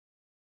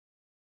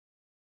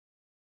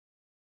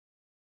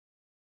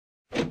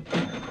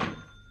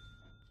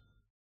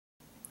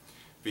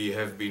We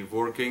have been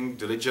working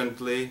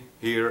diligently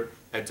here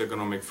at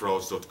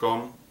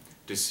economicfrauds.com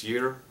this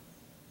year,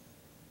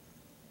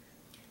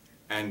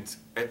 and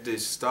at the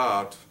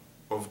start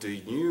of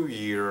the new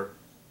year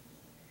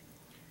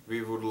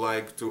we would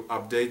like to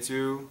update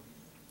you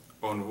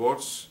on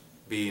what's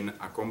been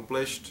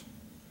accomplished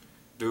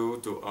due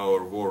to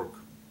our work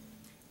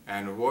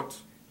and what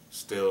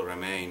still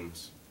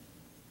remains.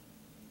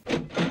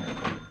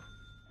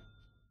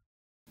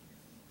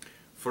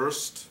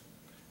 First,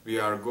 we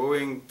are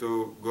going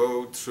to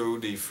go through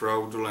the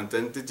fraudulent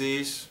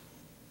entities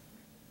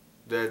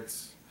that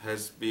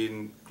has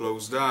been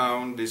closed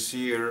down this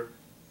year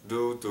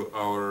due to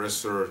our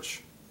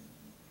research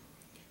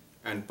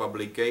and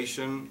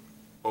publication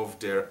of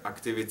their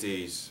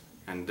activities,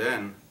 and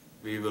then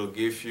we will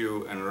give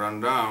you a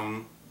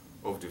rundown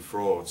of the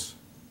frauds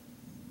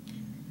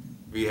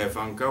we have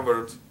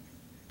uncovered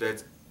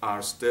that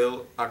are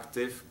still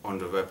active on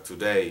the web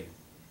today.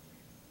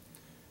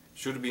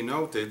 Should be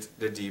noted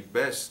that the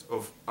best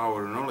of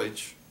our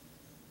knowledge,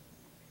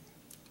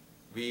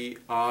 we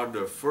are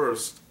the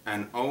first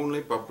and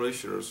only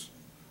publishers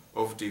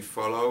of the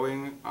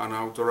following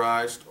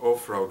unauthorized or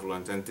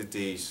fraudulent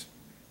entities,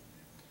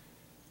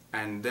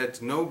 and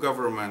that no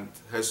government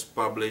has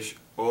published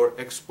or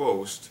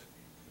exposed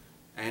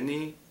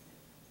any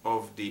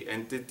of the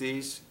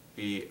entities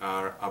we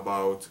are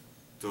about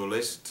to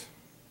list.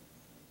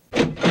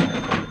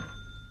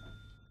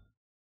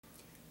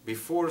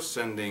 Before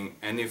sending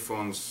any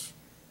funds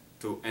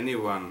to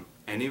anyone,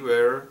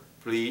 anywhere,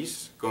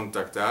 please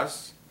contact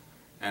us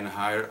and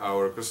hire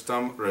our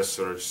custom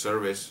research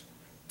service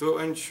to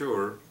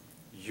ensure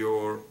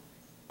your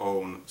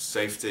own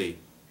safety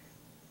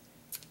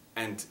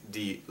and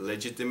the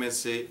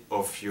legitimacy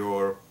of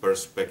your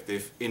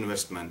prospective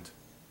investment.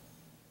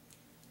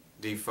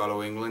 The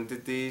following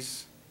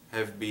entities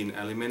have been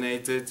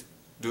eliminated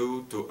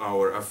due to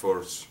our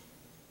efforts: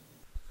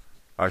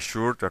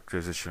 Assured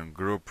Acquisition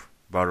Group,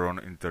 Baron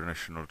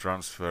International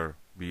Transfer,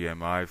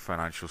 BMI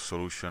Financial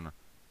Solutions,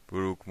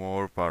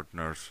 Brookmore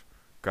Partners,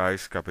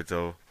 Cais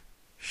Capital,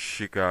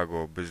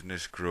 Chicago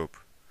Business Group,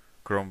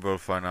 Cromwell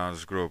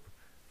Finance Group,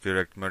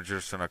 Direct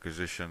Mergers and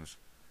Acquisitions,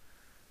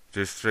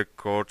 District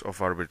Court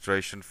of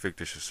Arbitration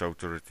Fictitious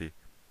Authority,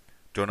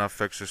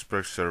 Donafex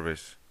Express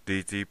Service,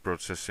 DT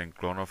Processing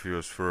Clone of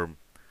US Firm,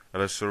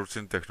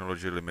 Elesourcing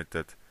Technology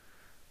Limited,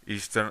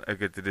 Eastern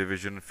Equity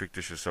Division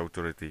Fictitious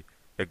Authority,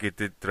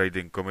 Equity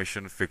Trading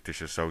Commission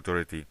Fictitious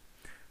Authority,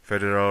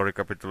 Federal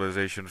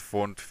Recapitalization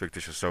Fund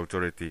Fictitious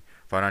Authority,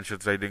 Financial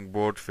Trading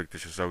Board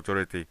Fictitious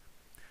Authority,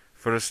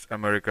 First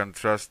American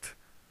Trust,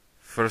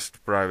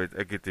 First Private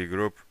Equity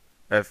Group,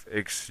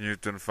 FX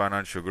Newton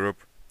Financial Group,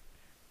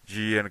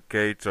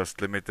 G&K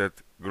Trust Limited,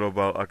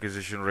 Global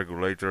Acquisition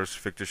Regulators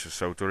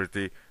Fictitious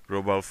Authority,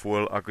 Global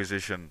Fuel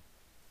Acquisition,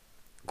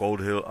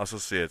 Gold Hill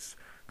Associates,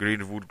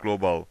 Greenwood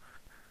Global,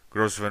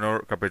 Grosvenor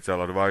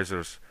Capital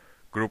Advisors,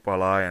 Group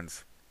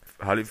Alliance,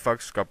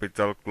 Halifax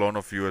Capital Clone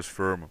of US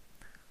Firm,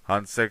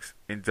 Hansex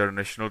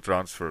International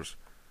Transfers,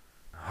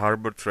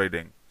 Harbor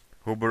Trading,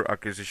 Huber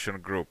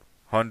Acquisition Group,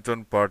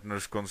 Hunton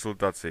Partners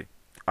Consultancy,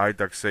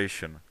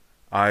 iTaxation,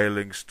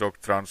 iLink Stock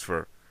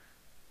Transfer,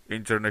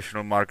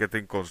 International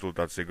Marketing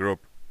Consultancy Group,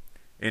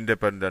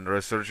 Independent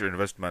Research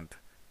Investment,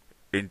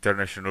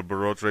 International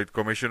Bureau Trade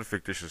Commission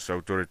Fictitious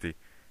Authority,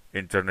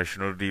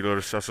 International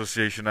Dealers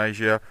Association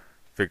Asia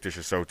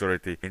Fictitious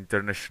Authority,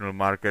 International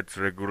Market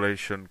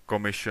Regulation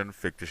Commission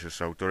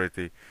Fictitious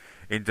Authority,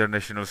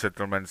 International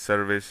Settlement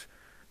Service,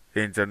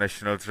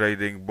 International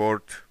Trading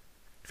Board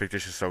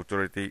Fictitious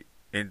Authority,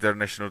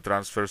 International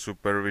Transfer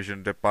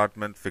Supervision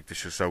Department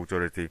Fictitious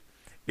Authority,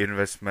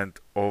 Investment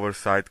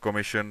Oversight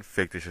Commission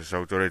Fictitious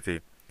Authority,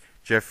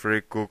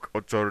 Jeffrey Cook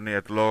Attorney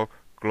at Law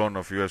Clone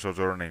of US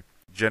Attorney,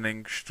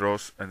 Jennings,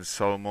 Strauss and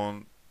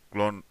Salmon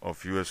Clone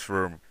of US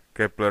Firm,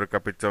 Kepler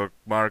Capital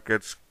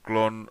Markets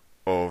Clone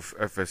of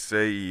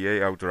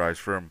FSA/EA Authorized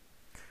Firm,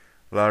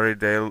 Larry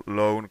Dale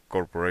Loan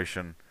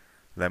Corporation,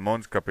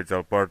 Lemont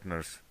Capital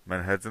Partners,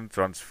 Manhattan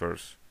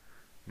Transfers,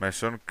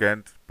 Mason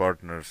Kent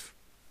Partners,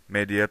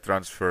 Media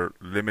Transfer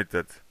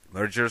Limited,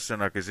 Mergers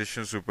and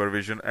Acquisition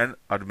Supervision and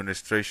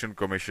Administration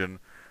Commission,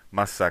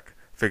 MASAC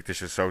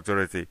Fictitious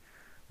Authority,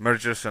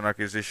 Mergers and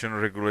Acquisition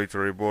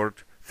Regulatory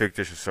Board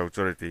Fictitious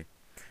Authority,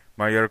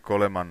 Meyer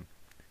Coleman,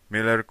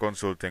 Miller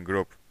Consulting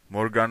Group,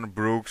 Morgan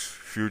Brooks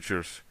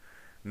Futures,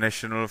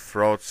 National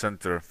Fraud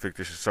Center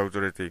Fictitious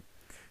Authority,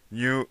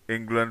 New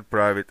England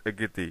Private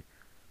Equity,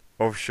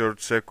 Offshore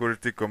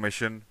Security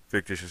Commission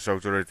Fictitious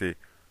Authority,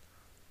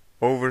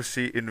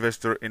 Overseas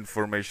Investor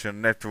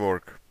Information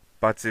Network,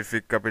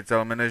 Pacific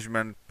Capital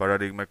Management,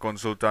 Paradigm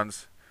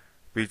Consultants,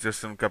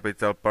 Peterson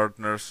Capital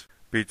Partners,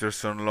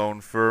 Peterson Loan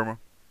Firm,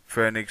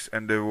 Phoenix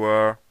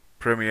Endeavour,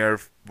 Premier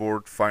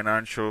Board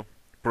Financial,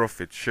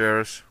 Profit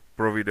Shares,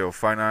 Provideo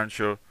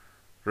Financial,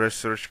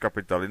 Research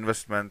Capital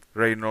Investment,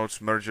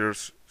 Reynolds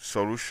Mergers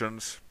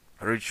Solutions,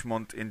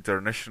 Richmond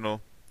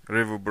International,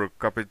 Riverbrook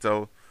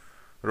Capital,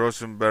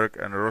 Rosenberg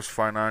and Ross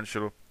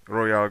Financial,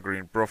 Royal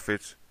Green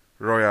Profits,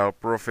 Royal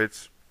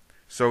Profits,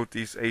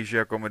 Southeast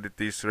Asia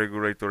Commodities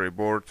Regulatory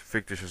Board,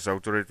 fictitious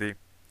authority,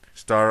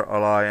 Star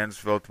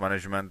Alliance Wealth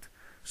Management,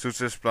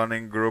 Success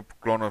Planning Group,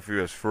 clone of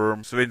US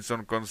firm,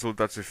 Swinson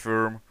Consultancy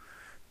Firm,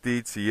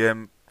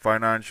 TCM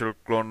Financial,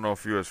 clone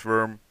of US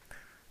firm,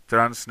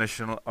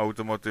 Transnational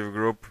Automotive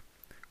Group,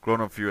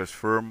 clone of US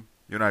firm,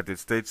 United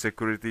States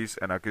Securities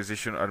and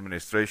Acquisition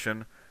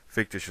Administration,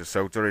 fictitious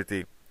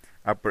authority,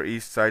 Upper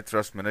East Side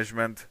Trust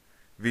Management,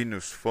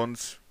 Venus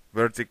Funds,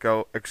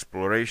 Vertical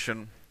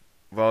Exploration,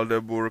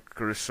 Waldeburg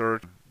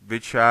Research,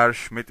 Vichar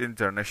Schmidt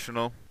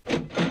International.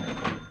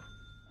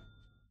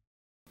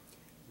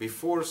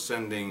 Before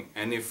sending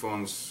any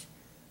funds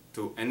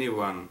to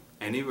anyone,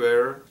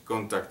 anywhere,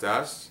 contact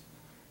us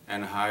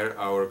and hire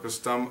our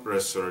custom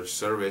research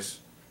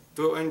service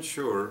to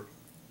ensure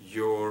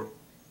your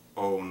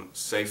own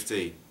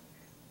safety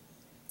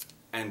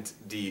and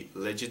the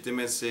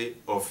legitimacy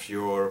of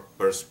your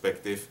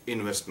prospective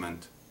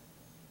investment.